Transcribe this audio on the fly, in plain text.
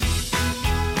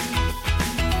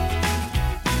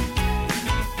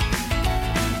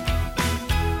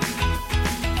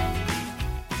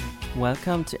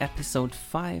Welcome to episode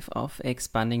 5 of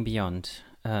Expanding Beyond.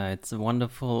 It's a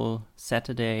wonderful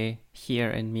Saturday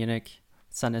here in Munich.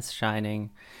 Sun is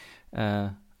shining. I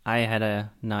had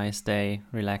a nice day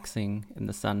relaxing in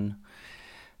the sun.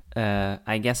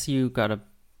 I guess you got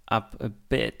up a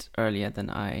bit earlier than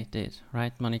I did,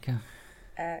 right, Monica?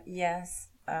 Yes.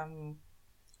 I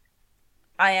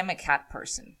am a cat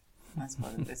person. Let's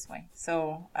put it this way.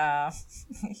 So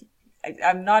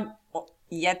I'm not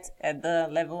yet at the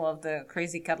level of the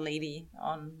crazy cat lady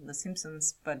on The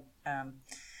Simpsons, but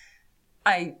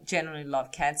I generally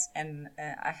love cats, and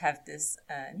I have this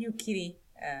new kitty.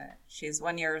 She's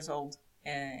 1 year old,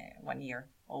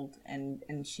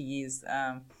 and she is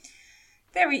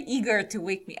very eager to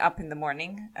wake me up in the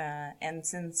morning. And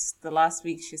since the last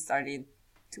week, she started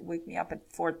to wake me up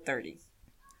at 4:30.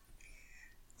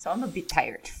 So I'm a bit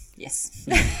tired. Yes.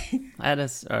 That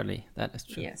is early. That is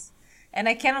true. Yes. And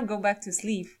I cannot go back to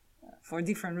sleep for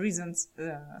different reasons.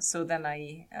 So then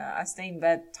I stay in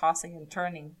bed tossing and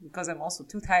turning because I'm also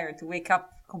too tired to wake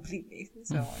up completely.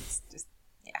 So it's just,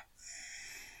 yeah.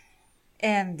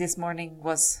 And this morning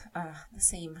was the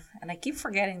same. And I keep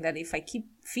forgetting that if I keep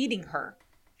feeding her,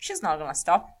 she's not going to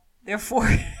stop. Therefore,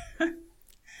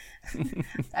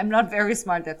 I'm not very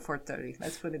smart at 4:30.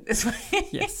 Let's put it this way.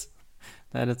 Yes,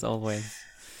 that is always.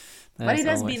 But it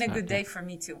has been a good day for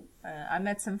me too. I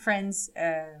met some friends.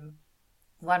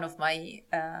 One of my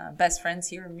best friends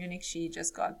here in Munich, she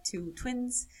just got 2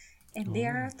 twins, and they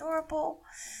are adorable.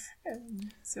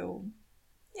 So,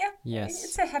 yeah, yes,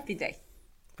 it's a happy day.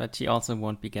 But she also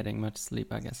won't be getting much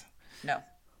sleep, I guess. No.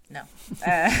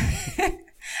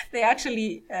 They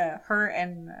actually, her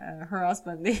and her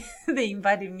husband, they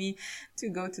invited me to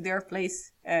go to their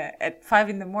place at 5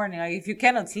 in the morning. Like, if you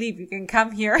cannot sleep, you can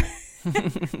come here,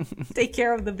 take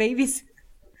care of the babies.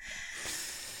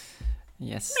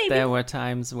 Yes, Maybe. There were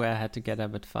times where I had to get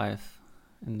up at 5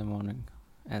 in the morning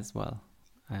as well.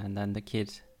 And then the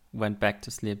kid went back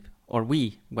to sleep, or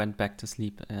we went back to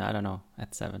sleep, I don't know,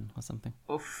 at 7 or something.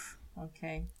 Oof,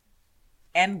 okay.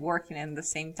 And working at the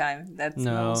same time. That's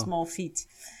no small feat.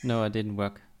 No, I didn't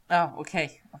work. Oh,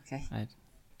 okay.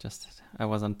 I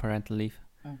was on parental leave.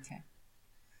 Okay.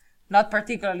 Not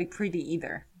particularly pretty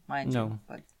either, mind No. you.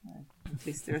 But at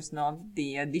least there's not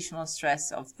the additional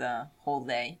stress of the whole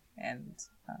day and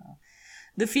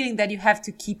the feeling that you have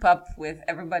to keep up with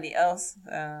everybody else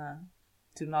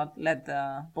to not let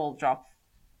the ball drop.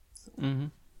 So. Mm-hmm.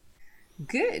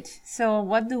 Good. So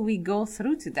what do we go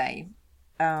through today?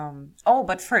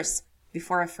 But first,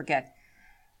 before I forget,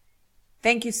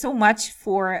 thank you so much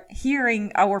for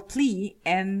hearing our plea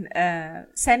and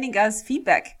sending us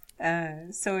feedback.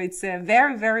 So it's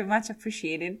very, very much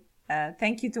appreciated.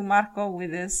 Thank you to Marco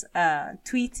with this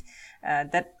tweet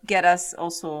that get us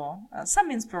also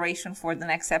some inspiration for the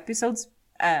next episodes.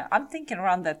 I'm thinking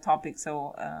around that topic,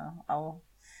 so I'll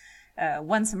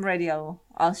once I'm ready,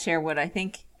 I'll share what I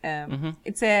think.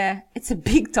 It's a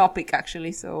big topic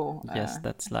actually, so yes,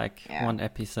 that's like one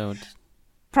episode.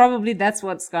 Probably that's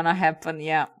what's gonna happen,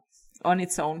 on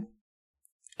its own.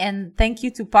 And thank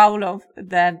you to Paolo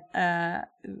that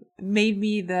made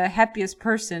me the happiest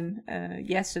person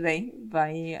yesterday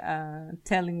by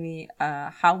telling me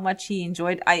how much he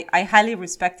enjoyed. I highly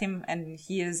respect him, and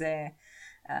he is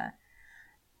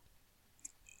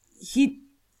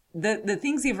the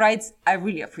things he writes, I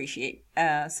really appreciate.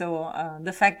 So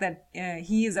the fact that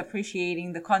he is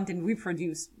appreciating the content we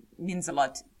produce means a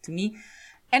lot to me.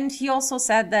 And he also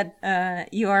said that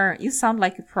you sound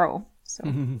like a pro. So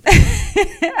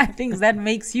I think that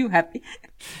makes you happy.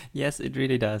 Yes, it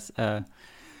really does.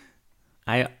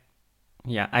 I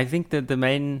think that the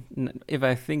main, if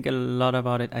I think a lot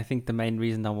about it, I think the main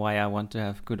reason why I want to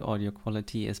have good audio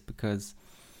quality is because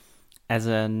as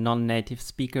a non-native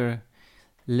speaker,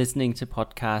 listening to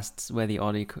podcasts where the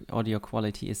audio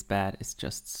quality is bad is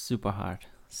just super hard.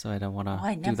 So I don't want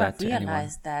to do that to anyone. I never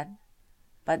realized that.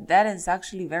 But that is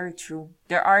actually very true.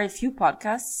 There are a few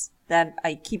podcasts that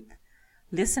I keep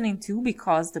listening to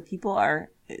because the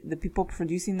people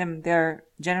producing them, they're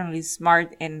generally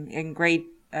smart and great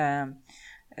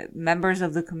members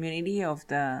of the community, of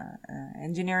the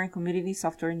engineering community,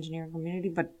 software engineering community.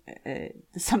 But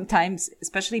sometimes,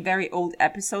 especially very old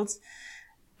episodes,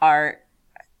 are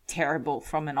terrible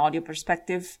from an audio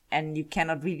perspective, and you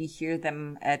cannot really hear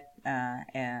them at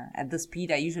the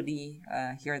speed I usually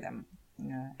hear them,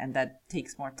 and that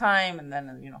takes more time, and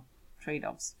then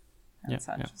trade-offs and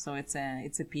such. Yeah. So it's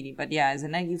a pity, but as a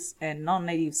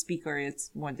non-native speaker,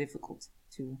 it's more difficult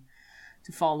to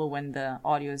follow when the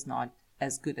audio is not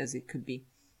as good as it could be.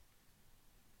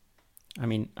 I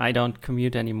mean, I don't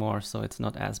commute anymore, so it's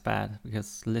not as bad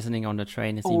because listening on the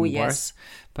train is Oh, even yes. worse.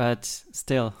 But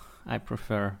still, I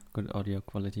prefer good audio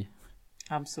quality.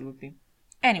 Absolutely.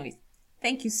 Anyways,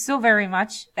 thank you so very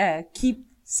much. Keep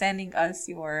sending us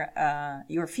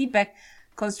your feedback.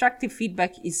 Constructive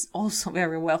feedback is also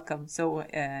very welcome. So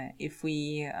if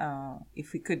we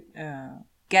could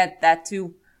get that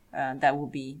too, that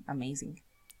would be amazing.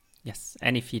 Yes,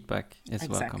 any feedback is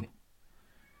welcome.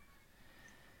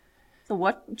 So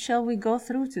what shall we go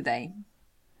through today?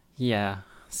 Yeah,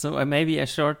 so maybe a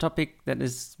short topic that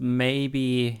is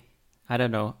maybe, I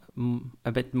don't know,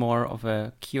 a bit more of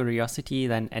a curiosity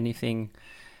than anything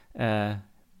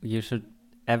you should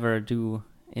ever do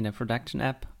in a production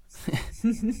app.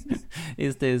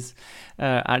 Is this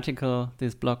article,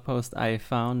 this blog post I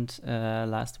found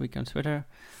last week on Twitter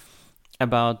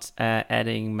about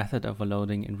adding method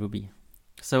overloading in Ruby.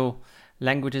 So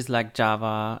languages like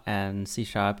Java and C#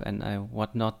 and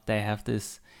whatnot, they have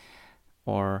this,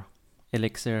 or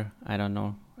Elixir, I don't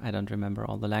know, I don't remember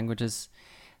all the languages.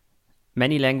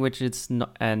 Many languages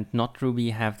and not Ruby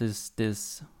have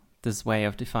this way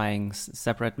of defining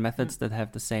separate methods that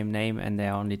have the same name, and they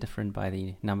are only different by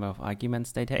the number of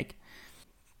arguments they take.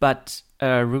 But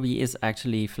Ruby is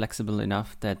actually flexible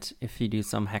enough that if you do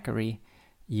some hackery,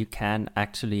 you can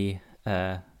actually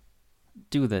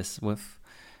do this with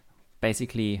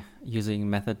basically using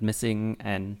method missing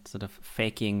and sort of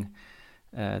faking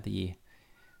the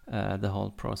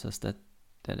whole process that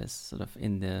is sort of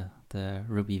in the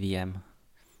Ruby VM.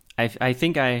 I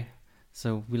think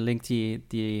so we linked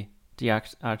the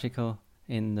article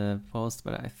in the post,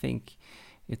 but I think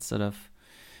it's sort of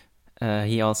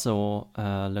he also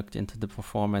looked into the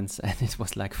performance, and it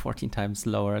was like 14 times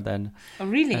lower than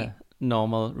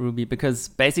normal Ruby, because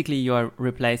basically you are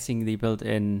replacing the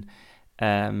built-in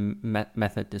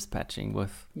method dispatching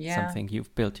with something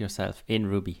you've built yourself in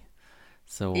Ruby.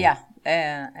 So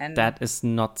and that is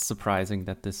not surprising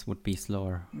that this would be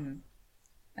slower.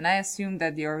 And I assume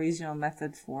that the original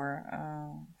method for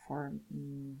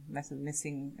method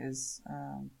missing is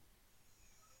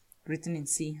written in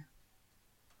C,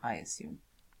 I assume.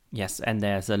 Yes, and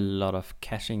there's a lot of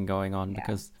caching going on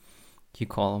because you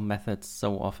call methods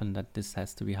so often that this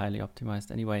has to be highly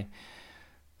optimized anyway.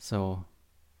 So,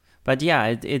 but yeah,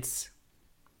 it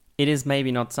is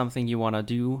maybe not something you want to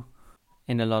do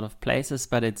in a lot of places,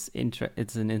 but it's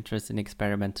an interesting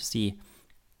experiment to see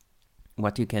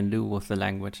what you can do with the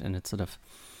language, and it sort of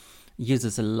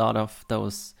uses a lot of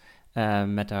those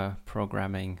meta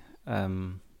programming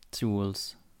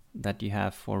tools that you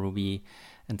have for Ruby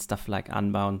and stuff like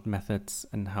unbound methods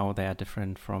and how they are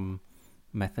different from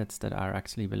methods that are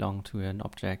actually belong to an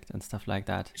object and stuff like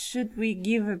that. Should we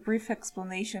give a brief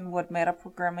explanation what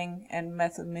metaprogramming and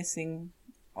method missing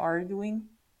are doing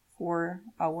for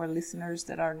our listeners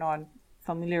that are not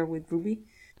familiar with Ruby?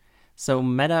 So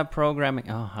metaprogramming,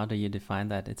 how do you define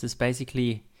that? It's just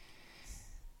basically...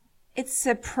 It's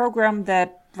a program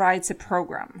that writes a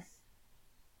program.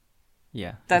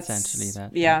 Yeah, that's essentially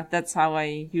that. Yeah, that's how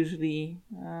I usually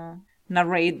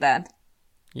narrate that.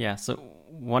 Yeah, so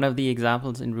one of the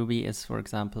examples in Ruby is, for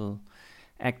example,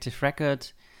 active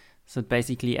record. So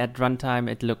basically at runtime,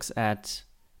 it looks at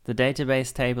the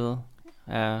database table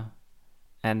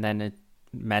and then it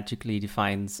magically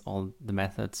defines all the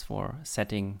methods for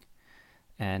setting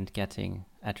and getting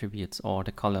attributes or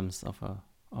the columns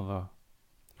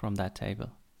from that table.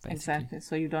 Basically. Exactly.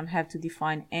 So you don't have to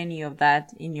define any of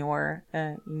that in your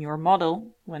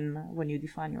model. When you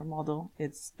define your model,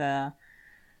 it's the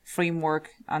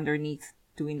framework underneath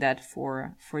doing that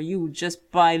for you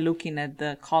just by looking at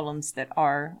the columns that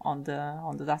are on the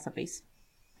database.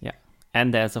 Yeah,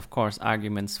 and there's of course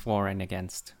arguments for and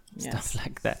against stuff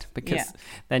like that, because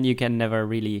then you can never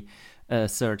really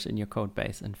search in your code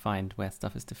base and find where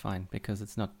stuff is defined because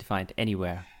it's not defined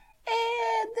anywhere.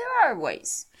 There are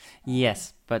ways.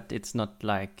 Yes, but it's not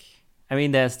like, I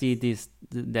mean, there's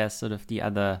there's sort of the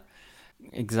other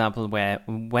example where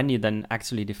when you then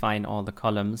actually define all the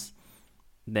columns,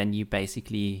 then you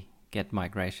basically get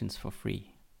migrations for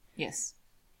free. Yes.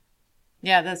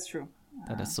 Yeah, that's true.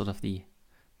 That is sort of the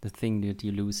thing that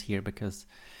you lose here, because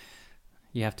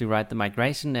you have to write the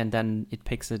migration and then it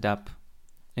picks it up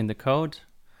in the code.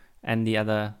 And the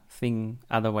other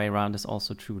way around is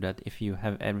also true, that if you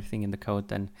have everything in the code,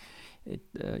 then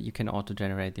you can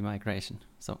auto-generate the migration.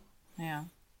 So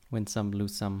win some,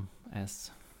 lose some, as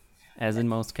in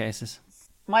most cases.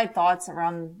 My thoughts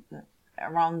around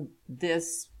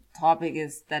this topic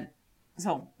is that,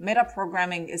 so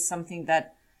metaprogramming is something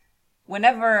that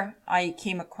whenever I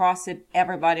came across it,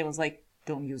 everybody was like,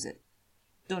 don't use it.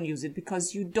 Don't use it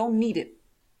because you don't need it.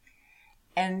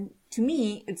 And to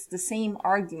me, it's the same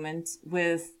argument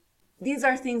with these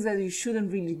are things that you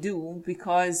shouldn't really do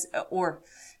because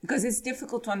it's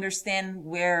difficult to understand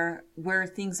where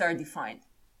things are defined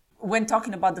when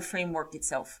talking about the framework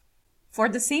itself. For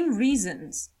the same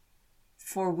reasons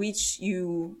for which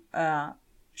you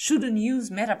shouldn't use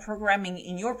metaprogramming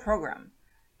in your program,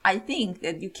 I think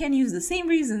that you can use the same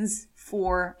reasons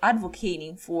for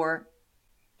advocating for,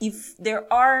 if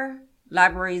there are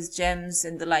libraries, gems,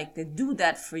 and the like that do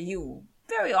that for you,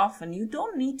 very often you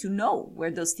don't need to know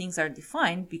where those things are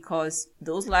defined, because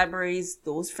those libraries,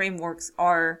 those frameworks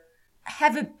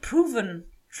have a proven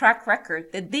track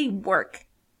record that they work.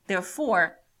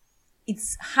 Therefore,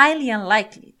 it's highly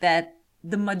unlikely that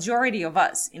the majority of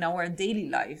us in our daily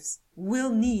lives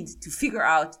will need to figure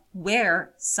out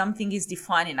where something is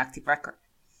defined in Active Record,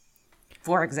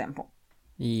 for example.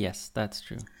 Yes, that's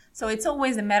true. So it's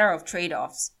always a matter of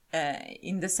trade-offs,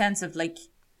 in the sense of like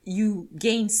you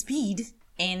gain speed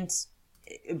and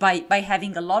by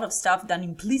having a lot of stuff done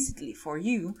implicitly for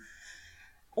you,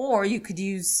 or you could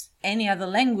use any other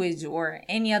language or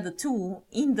any other tool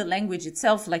in the language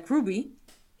itself, like Ruby,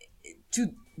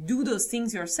 to do those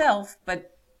things yourself.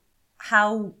 But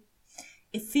how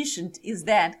efficient is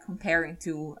that comparing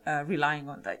to relying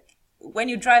on that? When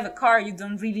you drive a car, you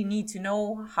don't really need to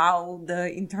know how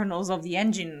the internals of the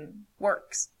engine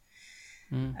works.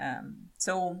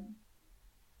 So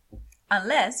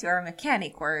unless you're a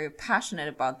mechanic or you're passionate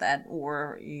about that,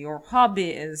 or your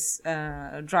hobby is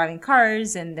driving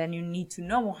cars, and then you need to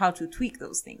know how to tweak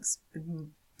those things. But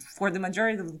for the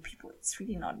majority of the people, it's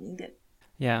really not needed.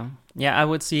 Yeah, I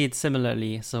would see it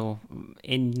similarly. So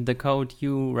in the code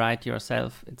you write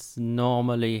yourself, it's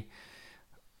seldomly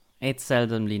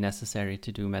necessary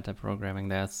to do metaprogramming.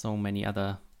 There are so many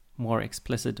other more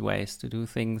explicit ways to do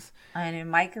things. And in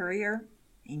my career,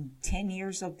 in 10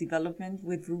 years of development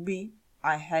with Ruby,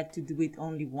 I had to do it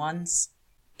only once.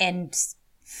 And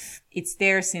it's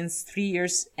there since 3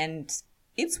 years, and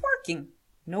it's working.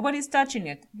 Nobody's touching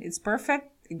it. It's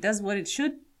perfect. It does what it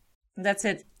should. That's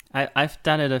it. I've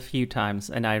done it a few times,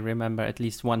 and I remember at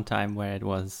least one time where it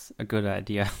was a good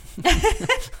idea.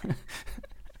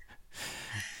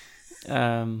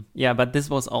 But this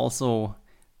was also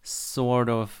sort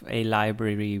of a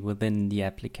library within the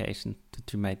application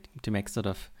to make sort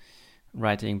of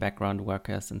writing background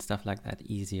workers and stuff like that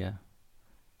easier.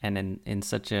 And in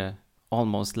such a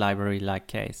almost library-like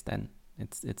case, then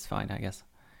it's fine, I guess.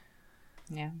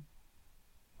 Yeah.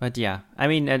 But yeah, I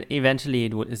mean, eventually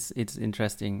it's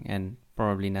interesting and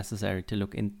probably necessary to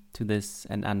look into this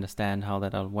and understand how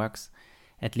that all works,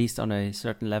 at least on a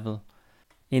certain level.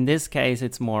 In this case,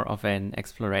 it's more of an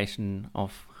exploration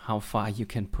of how far you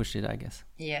can push it, I guess.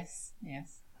 Yes.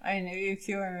 I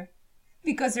mean,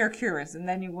 because you're curious and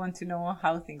then you want to know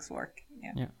how things work.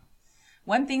 Yeah.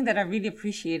 One thing that I really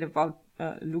appreciate about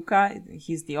Luca,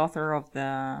 he's the author of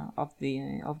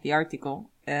the article,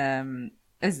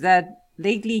 is that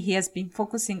lately he has been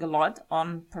focusing a lot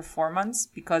on performance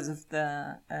because of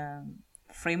the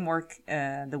framework,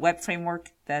 the web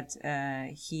framework that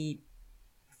he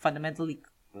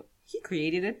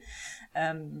created it.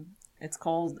 It's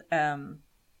called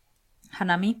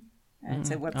Hanami. It's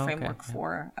a web framework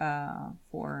for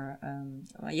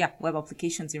web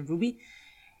applications in Ruby.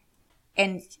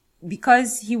 And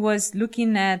because he was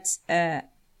looking at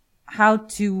how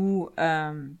to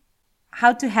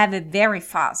have a very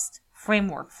fast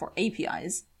framework for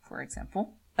APIs, for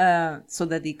example, so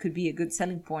that it could be a good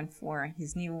selling point for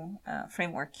his new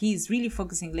framework, he's really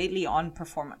focusing lately on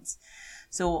performance.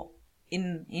 So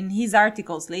in his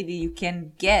articles lately, you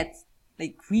can get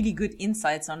like really good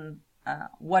insights on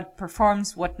what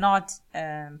performs, what not,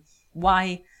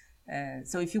 why.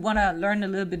 So if you want to learn a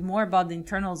little bit more about the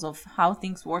internals of how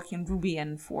things work in Ruby,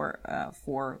 and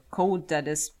for code that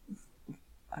is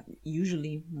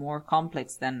usually more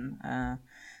complex than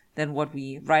what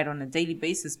we write on a daily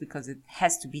basis, because it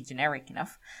has to be generic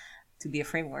enough to be a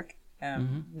framework,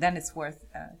 then it's worth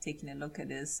taking a look at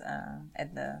this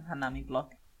at the Hanami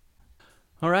blog.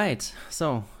 All right,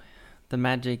 so the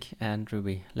magic and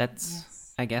Ruby.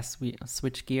 I guess we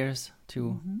switch gears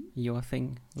to your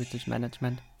thing, which is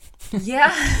management.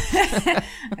 Yeah,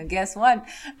 guess what?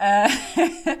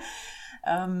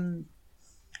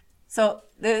 So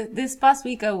this past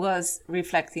week I was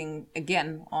reflecting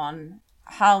again on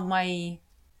how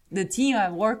the team I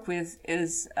work with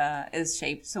is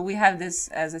shaped. So we have this,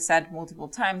 as I said multiple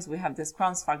times, we have this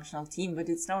cross-functional team, but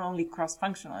it's not only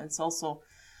cross-functional, it's also,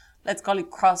 let's call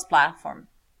it cross-platform.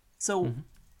 So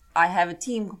I have a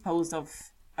team composed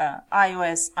of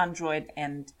iOS, Android,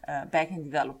 and backend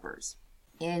developers.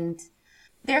 And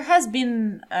there has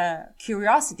been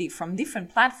curiosity from different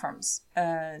platforms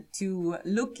to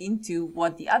look into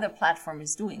what the other platform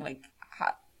is doing. Like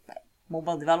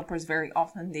mobile developers, very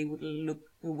often they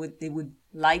would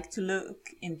like to look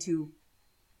into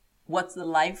what's the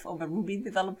life of a Ruby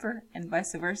developer and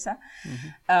vice versa.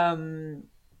 And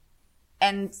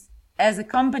as a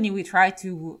company, we try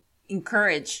to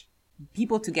encourage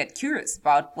people to get curious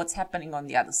about what's happening on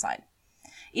the other side.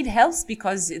 It helps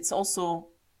because it's also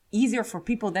easier for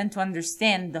people then to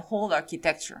understand the whole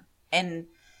architecture. And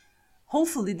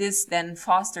hopefully this then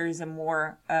fosters a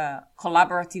more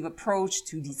collaborative approach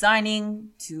to designing,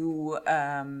 to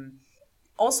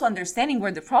also understanding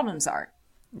where the problems are.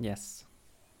 Yes.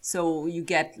 So you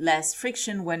get less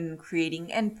friction when creating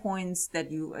endpoints that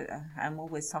I'm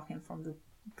always talking from the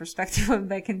perspective of a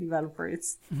backend developer.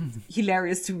 It's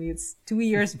hilarious to me. It's 2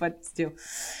 years, but still.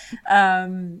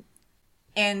 And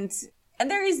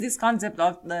there is this concept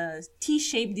of the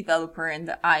T-shaped developer and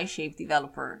the I-shaped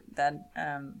developer that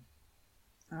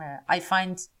I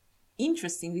find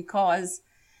interesting, because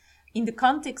in the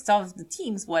context of the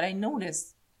teams, what I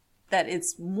noticed that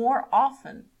it's more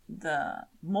often the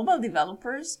mobile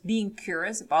developers being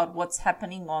curious about what's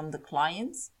happening on the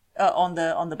clients, on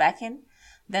the backend,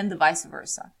 than the vice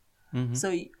versa.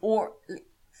 So, or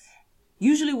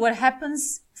usually what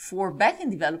happens for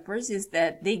backend developers is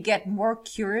that they get more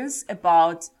curious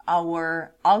about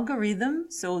our algorithm,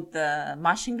 so the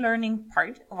machine learning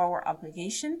part of our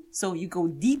application. So you go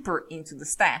deeper into the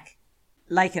stack,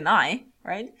 like an eye,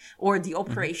 right? Or the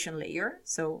operation layer.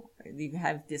 So you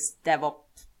have this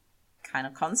DevOps kind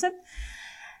of concept.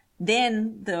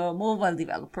 Then the mobile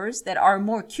developers that are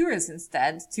more curious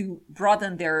instead to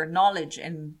broaden their knowledge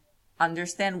and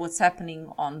understand what's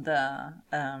happening on the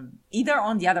either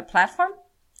on the other platform.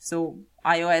 So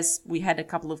iOS, we had a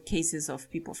couple of cases of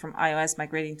people from iOS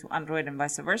migrating to Android and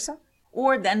vice versa,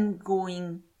 or then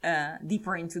going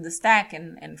deeper into the stack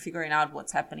and figuring out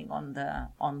what's happening on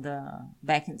the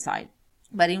backend side.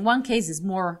 But in one case, it's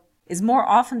more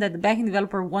often that the backend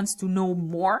developer wants to know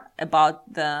more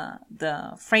about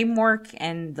the framework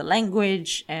and the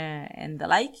language and the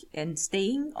like, and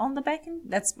staying on the backend.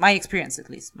 That's my experience, at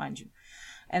least, mind you.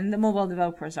 And the mobile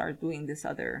developers are doing this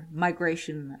other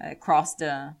migration across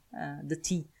the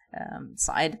T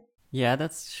side. Yeah,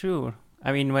 that's true.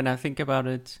 I mean, when I think about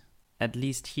it, at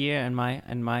least here in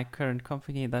my current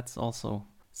company, that's also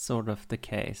sort of the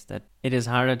case, that it is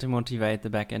harder to motivate the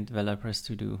backend developers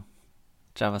to do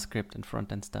JavaScript and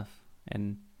front-end stuff,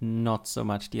 and not so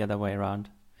much the other way around.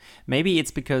 Maybe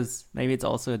it's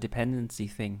also a dependency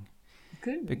thing.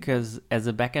 Could be. Because as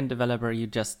a backend developer, you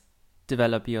just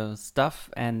develop your stuff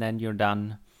and then you're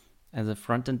done. As a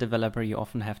front-end developer, you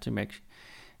often have to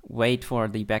wait for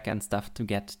the backend stuff to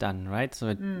get done, right? So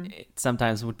it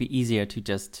sometimes would be easier to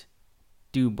just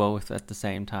do both at the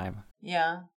same time.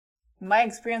 Yeah. In my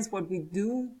experience, what we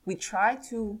do, we try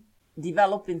to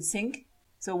develop in sync.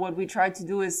 So what we try to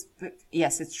do is,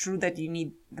 yes, it's true that you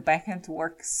need the backend to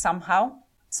work somehow.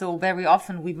 So very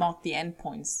often we mock the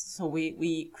endpoints. So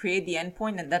we create the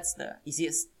endpoint, and that's the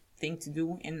easiest thing to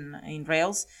do in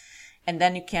Rails. And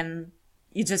then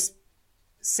you just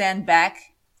send back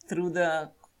through the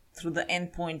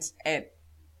endpoint a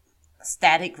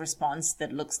static response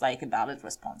that looks like a valid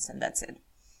response, and that's it.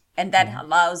 And that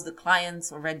allows the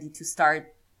clients already to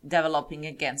start developing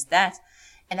against that.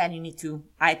 And then you need to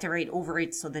iterate over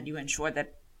it so that you ensure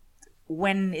that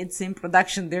when it's in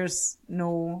production, there's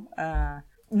no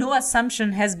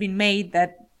assumption has been made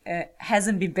that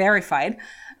hasn't been verified.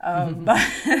 But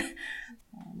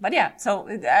yeah, so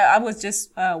I was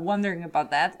just wondering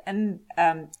about that. And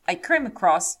I came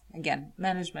across, again,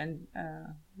 management.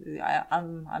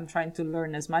 I'm trying to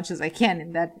learn as much as I can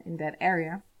in that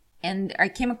area. And I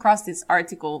came across this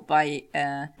article by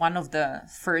one of the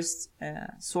first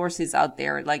sources out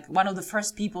there, like one of the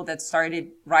first people that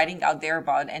started writing out there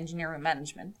about engineering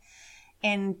management.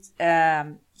 And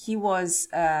he was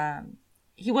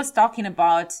talking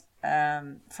about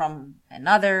from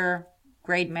another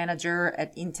great manager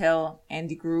at Intel,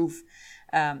 Andy Grove,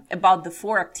 about the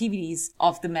 4 activities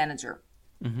of the manager.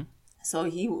 Mm-hmm. So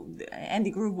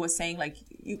Andy Grove was saying, like,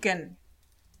 you can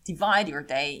divide your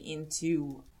day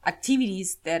into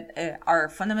activities that are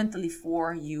fundamentally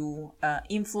for you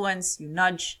influence, you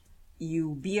nudge,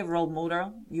 you be a role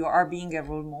model, you are being a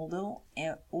role model,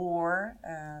 or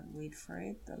wait for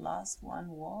it, the last one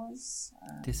was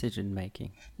decision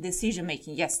making,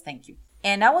 yes, thank you.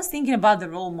 And I was thinking about the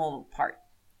role model part,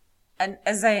 and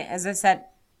as I said,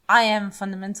 I am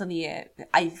fundamentally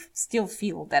I still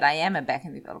feel that I am a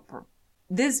backend developer.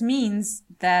 This means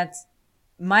that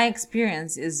my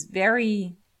experience is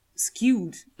very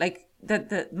skewed. Like,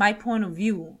 my point of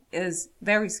view is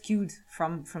very skewed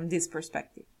from this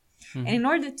perspective. And in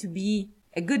order to be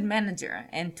a good manager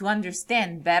and to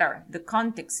understand better the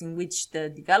context in which the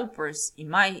developers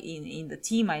in the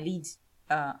team I lead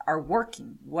are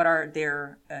working, what are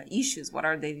their issues, what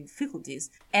are their difficulties,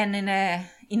 and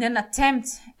in an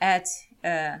attempt at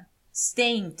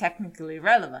staying technically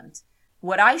relevant,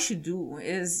 what I should do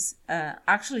is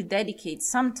actually dedicate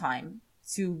some time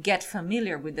to get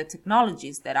familiar with the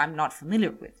technologies that I'm not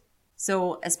familiar with.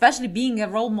 So especially being a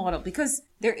role model, because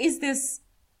there is this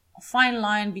fine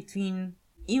line between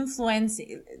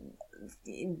influencing,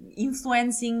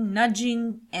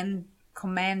 nudging, and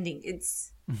commanding.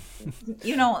 It's,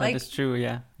 That is true.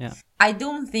 Yeah. I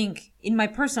don't think, in my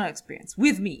personal experience,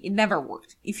 with me, it never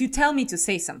worked. If you tell me to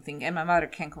say something, and my mother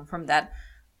can confirm that,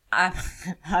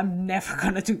 I'm never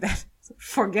gonna do that. So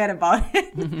forget about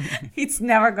it. It's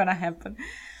never gonna happen.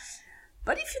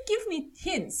 But if you give me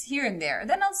hints here and there,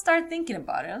 then I'll start thinking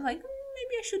about it. I'm like,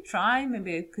 maybe I should try.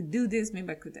 Maybe I could do this.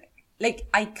 Maybe I could. Like,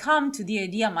 I come to the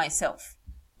idea myself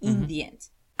in the end.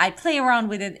 I play around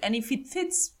with it, and if it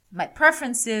fits my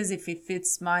preferences, if it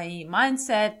fits my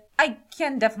mindset, I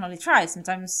can definitely try.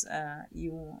 Sometimes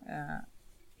you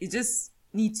just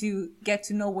need to get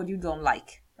to know what you don't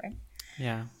like, right?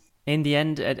 Yeah. In the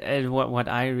end, what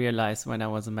I realized when I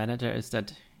was a manager is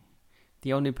that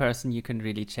the only person you can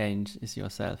really change is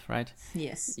yourself, right?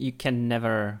 Yes. You can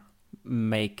never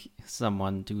make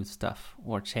someone do stuff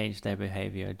or change their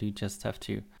behavior. You just have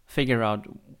to figure out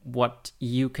what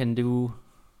you can do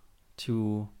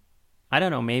to, I don't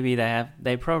know, maybe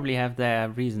they probably have their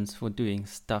reasons for doing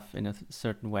stuff in a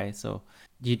certain way. So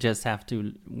you just have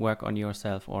to work on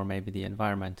yourself or maybe the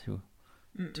environment to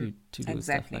do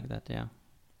stuff like that. Yeah.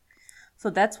 So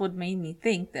that's what made me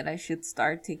think that I should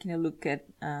start taking a look at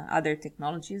other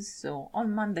technologies. So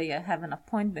on Monday, I have an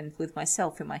appointment with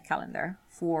myself in my calendar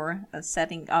for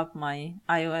setting up my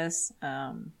iOS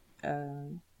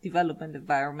development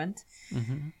environment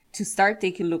to start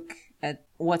taking a look at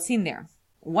what's in there.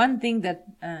 One thing that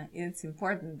is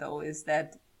important, though, is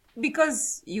that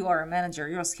because you are a manager,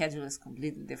 your schedule is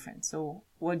completely different. So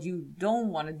what you don't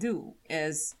want to do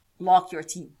is lock your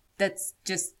team. That's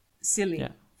just silly. Yeah.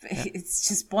 It's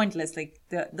just pointless. Like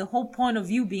the whole point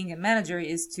of you being a manager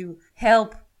is to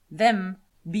help them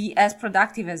be as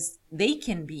productive as they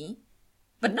can be,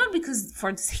 but not because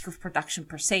for the sake of production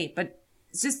per se, but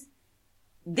it's just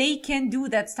they can do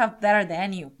that stuff better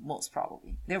than you, most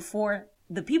probably. Therefore,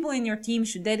 the people in your team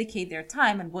should dedicate their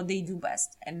time and what they do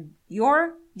best. And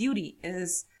your duty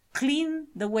is clean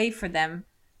the way for them,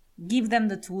 give them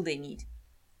the tool they need.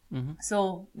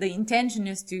 So the intention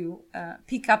is to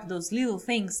pick up those little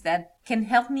things that can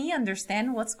help me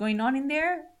understand what's going on in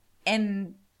there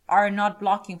and are not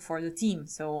blocking for the team.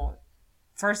 So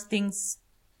first things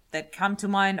that come to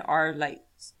mind are like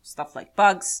stuff like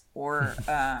bugs or,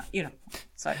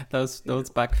 sorry. Those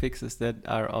bug fixes that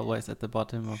are always at the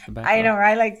bottom of the backlog. I know,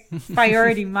 right? Like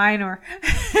priority minor,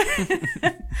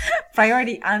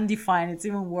 priority undefined. It's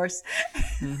even worse.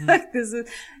 Like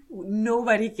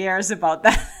nobody cares about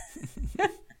that.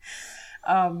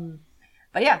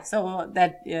 But yeah, so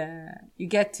that you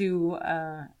get to.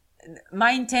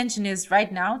 My intention is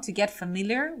right now to get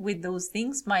familiar with those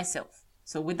things myself.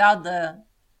 So without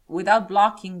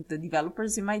blocking the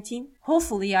developers in my team,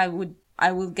 hopefully I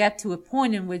will get to a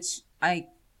point in which I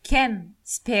can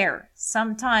spare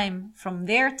some time from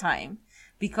their time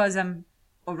because I'm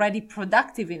already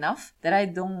productive enough that I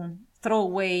don't throw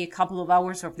away a couple of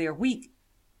hours of their week,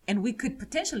 and we could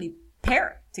potentially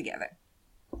pair together.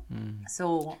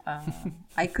 So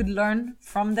I could learn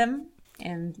from them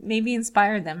and maybe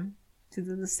inspire them to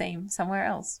do the same somewhere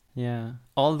else. Yeah.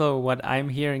 Although what I'm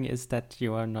hearing is that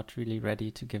you are not really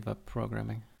ready to give up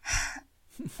programming.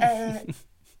 I'm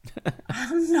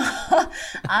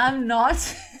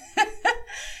not.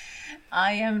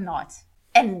 I am not.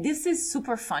 And this is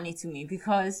super funny to me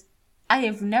because I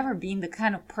have never been the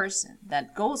kind of person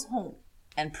that goes home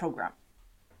and program.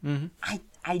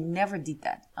 I never did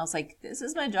that. I was like, this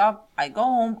is my job. I go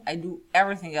home. I do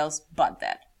everything else but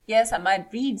that. Yes, I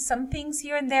might read some things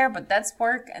here and there, but that's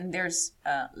work and there's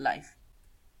life.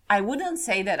 I wouldn't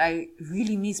say that I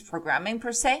really miss programming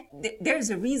per se.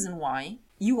 There's a reason why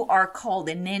you are called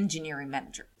an engineering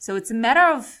manager. So it's a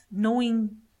matter of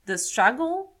knowing the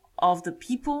struggle of the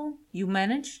people you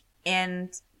manage,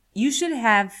 and you should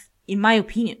have, in my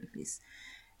opinion at least,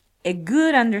 a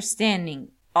good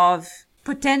understanding of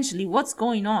potentially what's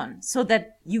going on so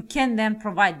that you can then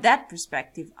provide that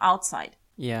perspective outside.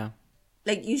 Yeah.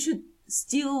 Like you should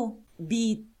still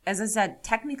be, as I said,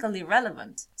 technically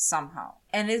relevant somehow.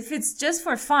 And if it's just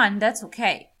for fun, that's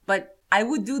okay. But I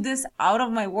would do this out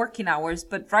of my working hours,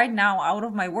 but right now, out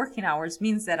of my working hours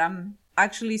means that I'm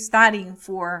actually studying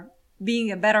for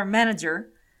being a better manager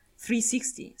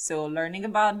 360. So learning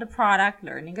about the product,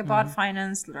 learning about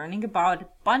finance, learning about a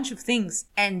bunch of things.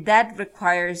 And that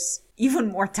requires even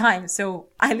more time. So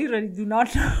I literally do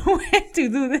not know when to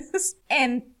do this.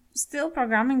 And still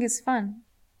programming is fun.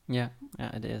 Yeah,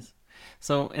 it is.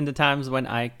 So in the times when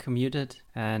I commuted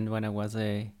and when I was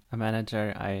a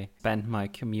manager, I spent my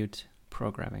commute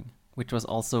programming, which was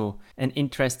also an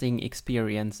interesting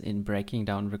experience in breaking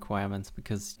down requirements,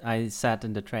 because I sat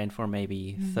in the train for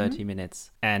maybe 30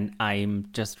 minutes and I'm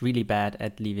just really bad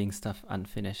at leaving stuff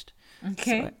unfinished.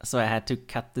 Okay. So I had to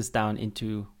cut this down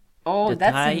into that's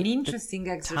an interesting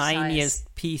exercise.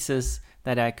 Tiniest pieces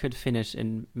that I could finish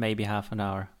in maybe half an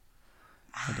hour.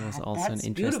 That was also That's an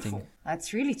interesting. Beautiful.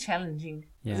 That's really challenging.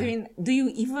 Yeah. I mean, do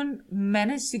you even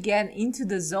manage to get into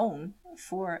the zone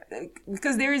for?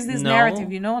 Because there is this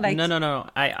narrative, you know, like no.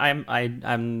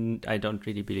 I don't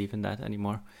really believe in that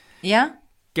anymore. Yeah.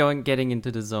 Getting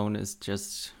into the zone is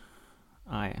just,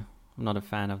 I'm not a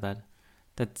fan of that.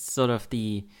 That sort of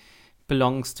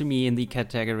belongs to me in the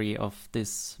category of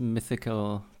this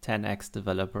mythical 10x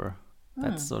developer.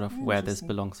 That's sort of where this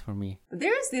belongs for me.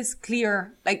 There is this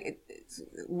clear,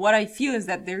 what I feel is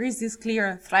that there is this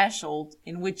clear threshold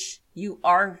in which you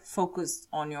are focused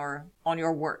on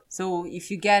your work. So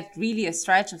if you get really a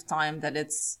stretch of time that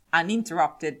it's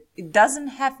uninterrupted, it doesn't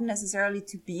have necessarily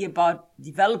to be about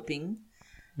developing,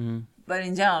 but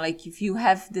in general, like if you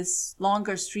have this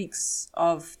longer streaks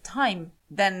of time,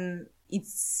 then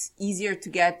it's easier to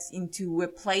get into a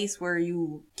place where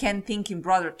you can think in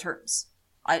broader terms.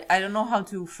 I don't know how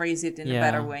to phrase it in a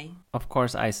better way. Of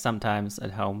course, I sometimes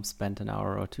at home spent an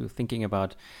hour or two thinking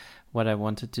about what I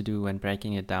wanted to do and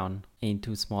breaking it down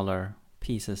into smaller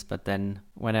pieces. But then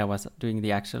when I was doing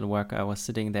the actual work, I was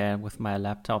sitting there with my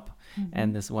laptop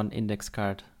and this one index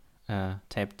card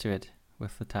taped to it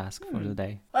with the task for the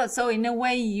day. Well, so in a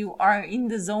way, you are in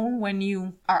the zone when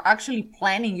you are actually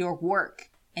planning your work.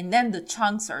 And then the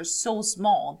chunks are so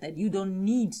small that you don't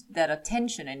need that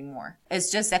attention anymore.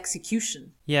 It's just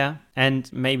execution. Yeah,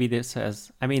 and maybe this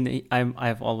has, I mean,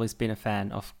 I've always been a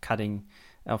fan of cutting,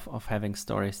 of having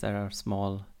stories that are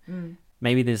small.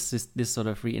 Maybe this sort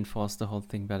of reinforced the whole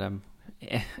thing, but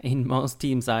in most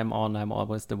teams I'm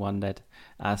always the one that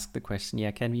asks the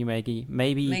question, can we make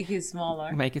it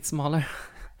smaller? Make it smaller.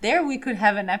 There we could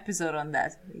have an episode on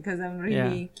that, because I'm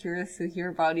really curious to hear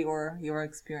about your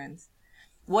experience.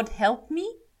 What helped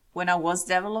me when I was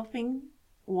developing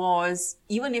was,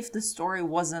 even if the story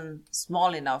wasn't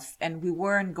small enough and we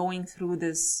weren't going through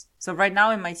this. So right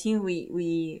now in my team,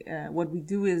 we what we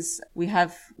do is we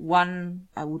have one,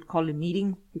 I would call it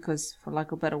meeting, because for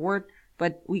lack of a better word,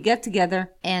 but we get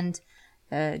together and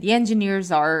the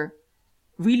engineers are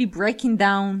really breaking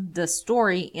down the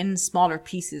story in smaller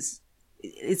pieces.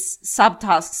 It's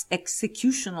subtasks,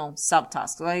 executional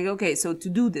subtasks. Like, okay, so to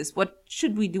do this, what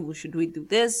should we do? Should we do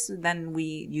this? Then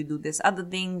you do this other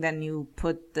thing. Then you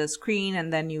put the screen,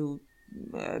 and then you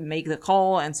make the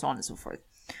call, and so on and so forth.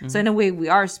 So in a way, we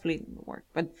are splitting the work.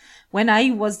 But when I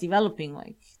was developing,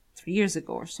 like 3 years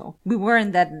ago or so, we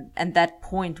weren't at that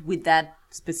point with that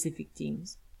specific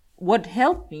teams. What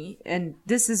helped me, and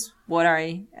this is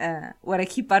why I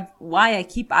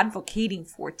keep advocating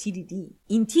for TDD.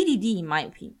 In TDD, in my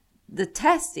opinion, the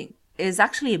testing is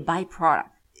actually a byproduct.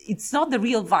 It's not the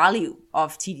real value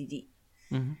of TDD.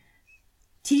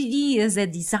 TDD is a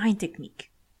design technique.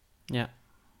 Yeah.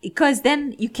 Because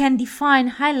then you can define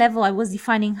high level. I was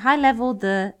defining high level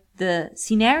the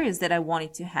scenarios that I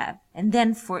wanted to have, and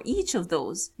then for each of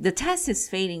those, the test is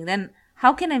failing. Then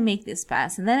how can I make this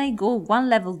pass? And then I go one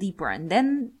level deeper, and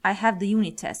then I have the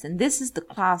unit test, and this is the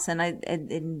class,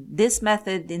 and this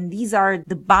method, and these are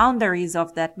the boundaries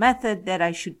of that method that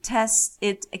I should test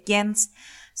it against.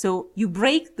 So you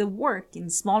break the work in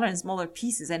smaller and smaller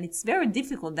pieces, and it's very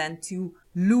difficult then to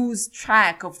lose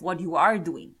track of what you are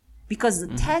doing, because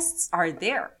the tests are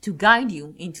there to guide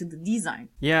you into the design.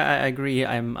 Yeah, I agree.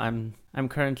 I'm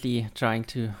currently trying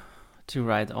to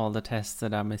write all the tests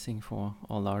that are missing for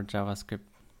all our JavaScript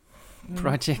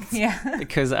projects. Yeah.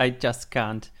 Because I just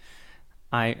can't.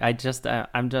 I'm just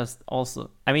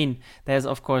also, I mean, there's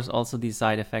of course also the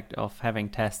side effect of having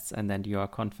tests and then you are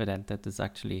confident that this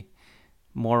actually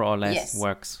more or less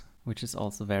works, which is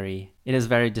also it is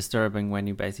very disturbing when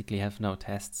you basically have no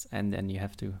tests and then you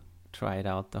have to try it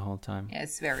out the whole time. Yeah,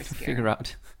 it's very scary. Figure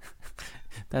out,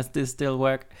 does this still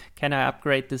work? Can I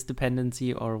upgrade this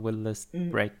dependency or will this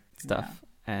break stuff?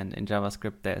 And in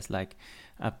JavaScript there's like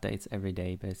updates every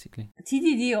day basically.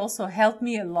 TDD also helped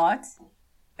me a lot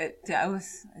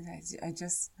I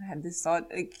just had this thought.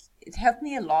 Like, it helped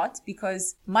me a lot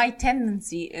because my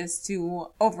tendency is to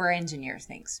over-engineer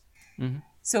things.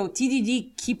 So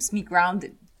TDD keeps me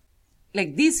grounded.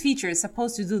 Like, this feature is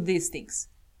supposed to do these things,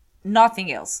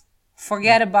 nothing else.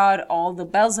 Forget about all the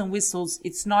bells and whistles.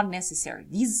 It's not necessary.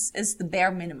 This is the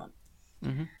bare minimum.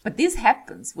 But this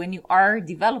happens when you are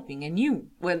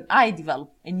when I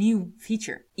develop a new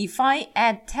feature. If I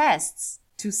add tests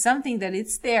to something that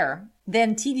it's there,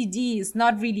 then TDD is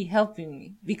not really helping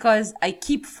me because I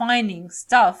keep finding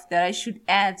stuff that I should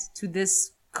add to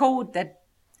this code that,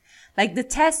 like, the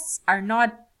tests are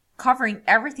not covering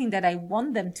everything that I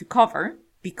want them to cover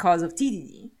because of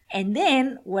TDD. And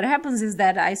then what happens is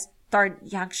that I start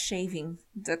shaving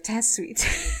the test suite.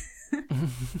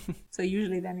 So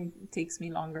usually then it takes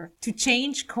me longer to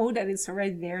change code that is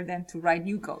already there than to write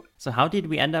new code. So how did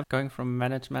we end up going from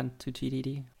management to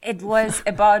TDD? It was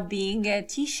about being a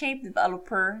T-shaped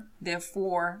developer.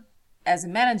 Therefore, as a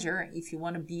manager, if you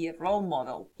want to be a role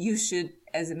model, you should,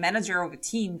 as a manager of a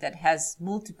team that has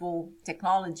multiple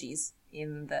technologies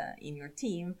in your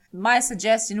team, my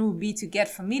suggestion would be to get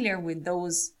familiar with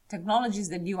those technologies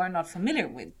that you are not familiar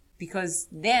with, because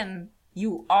then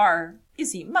you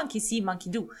see, monkey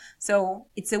do. So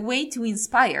it's a way to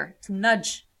inspire, to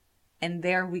nudge. And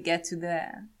there we get to the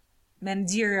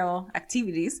managerial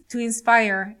activities to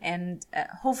inspire and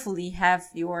hopefully have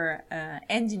your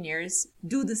engineers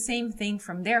do the same thing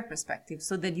from their perspective,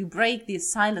 so that you break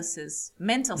these silos,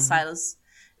 mental silos,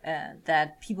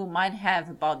 that people might have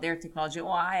about their technology. Oh,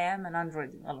 I am an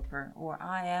Android developer, or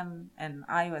I am an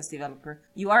iOS developer.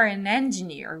 You are an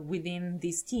engineer within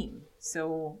this team.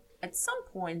 So at some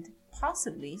point,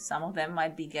 possibly some of them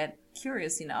might get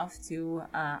curious enough to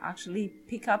actually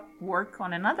pick up work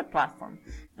on another platform.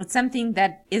 It's something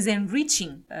that is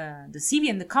enriching the CV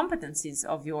and the competencies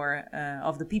of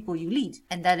of the people you lead,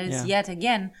 and that is yet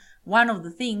again one of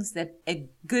the things that a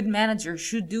good manager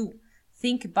should do.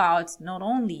 Think about not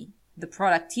only the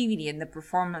productivity and the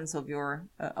performance of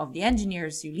of the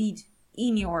engineers you lead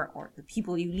or the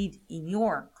people you lead in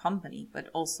your company, but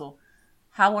also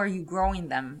how are you growing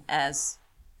them as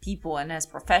people and as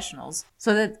professionals,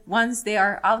 so that once they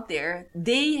are out there,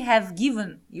 they have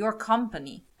given your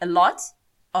company a lot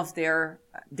of their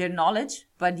knowledge,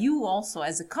 but you also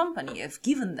as a company have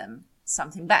given them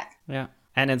something back. Yeah.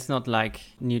 And it's not like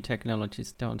new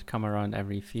technologies don't come around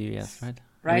every few years, right?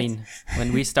 Right. I mean,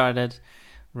 when we started,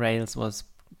 Rails was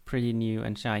pretty new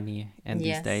and shiny, and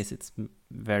these days it's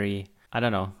very, I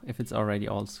don't know if it's already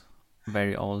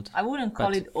very old. I wouldn't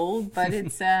call it old, but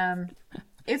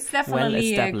it's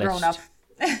definitely grown up.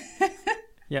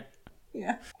 Yeah.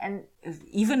 Yeah. And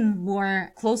even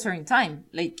more closer in time.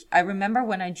 Like, I remember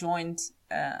when I joined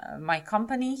my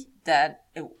company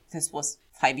this was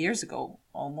 5 years ago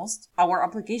almost. Our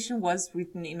application was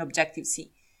written in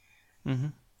Objective-C.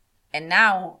 And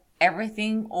now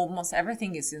almost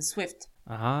everything is in Swift.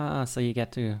 So you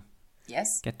get to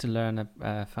Yes. Get to learn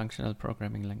a functional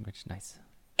programming language. Nice.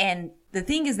 And the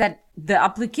thing is that the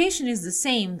application is the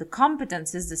same, the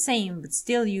competence is the same, but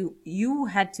still you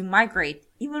had to migrate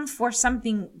even for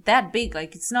something that big.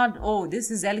 Like, it's not, oh, this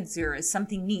is Elixir, it's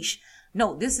something niche.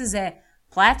 No, this is a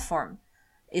platform.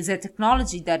 It's a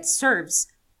technology that serves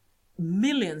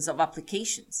millions of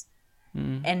applications.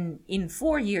 And in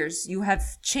 4 years, you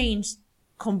have changed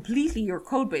completely your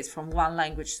code base from one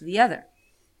language to the other.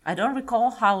 I don't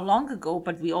recall how long ago,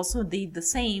 but we also did the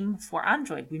same for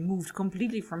Android. We moved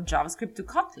completely from JavaScript to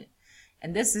Kotlin.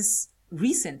 And this is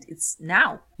recent. It's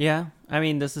now. Yeah. I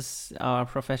mean, our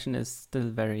profession is still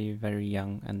very, very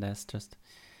young, and there's just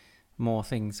more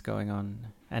things going on.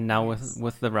 And now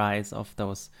with the rise of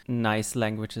those nice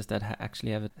languages that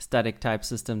actually have a static type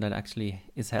system that actually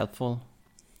is helpful.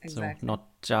 Exactly. So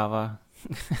not Java.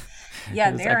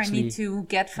 Yeah, I need to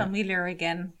get familiar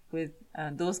again with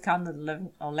those kind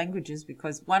of languages,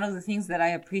 because one of the things that I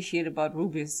appreciate about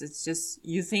Ruby is it's just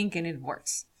you think and it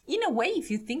works. In a way,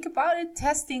 if you think about it,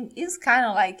 testing is kind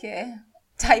of like a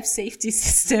type safety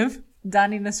system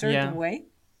done in a certain way.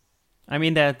 I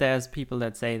mean, there's people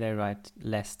that say they write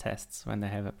less tests when they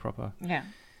have a proper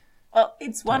Well,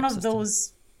 it's one of system.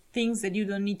 those things that you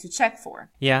don't need to check for.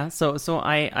 Yeah, so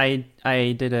I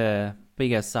did a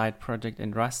bigger side project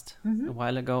in Rust a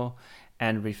while ago,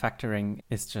 and refactoring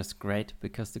is just great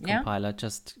because the compiler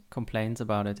just complains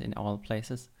about it in all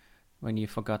places when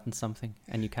you've forgotten something,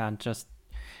 and you can't just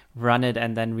run it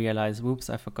and then realize, whoops,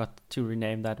 I forgot to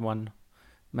rename that one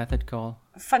method call.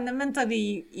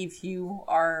 Fundamentally, if you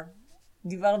are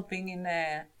developing in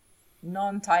a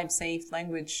non-type safe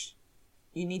language,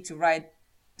 you need to write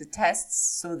the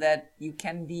tests so that you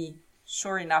can be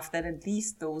sure enough that at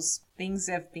least those things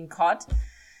have been caught.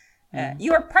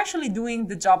 You are partially doing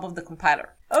the job of the compiler.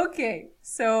 Okay,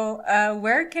 so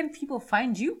where can people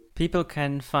find you? People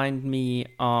can find me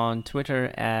on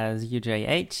Twitter as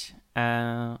UJH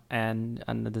and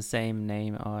under the same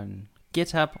name on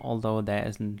GitHub, although there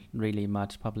isn't really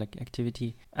much public activity.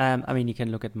 I mean, you can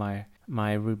look at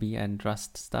my Ruby and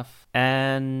Rust stuff.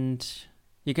 And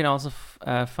you can also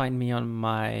find me on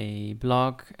my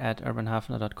blog at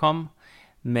urbanhafner.com.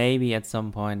 Maybe at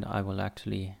some point I will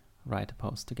actually write a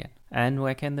post again. And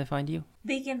where can they find you?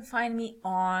 They can find me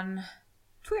on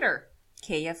Twitter,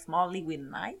 KFMolly with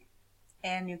an I.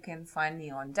 And you can find me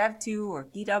on Dev2 or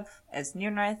GitHub as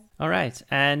Nirnath. All right.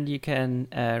 And you can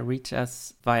reach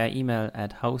us via email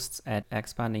at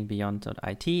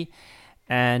hosts@expandingbeyond.it.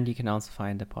 And you can also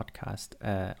find the podcast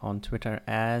on Twitter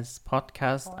as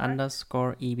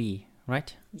podcast_EB,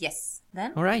 right? Yes.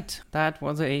 Then? All right. That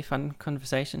was a fun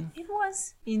conversation. It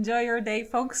was. Enjoy your day,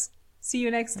 folks. See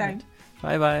you next time.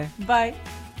 Right. Bye-bye. Bye.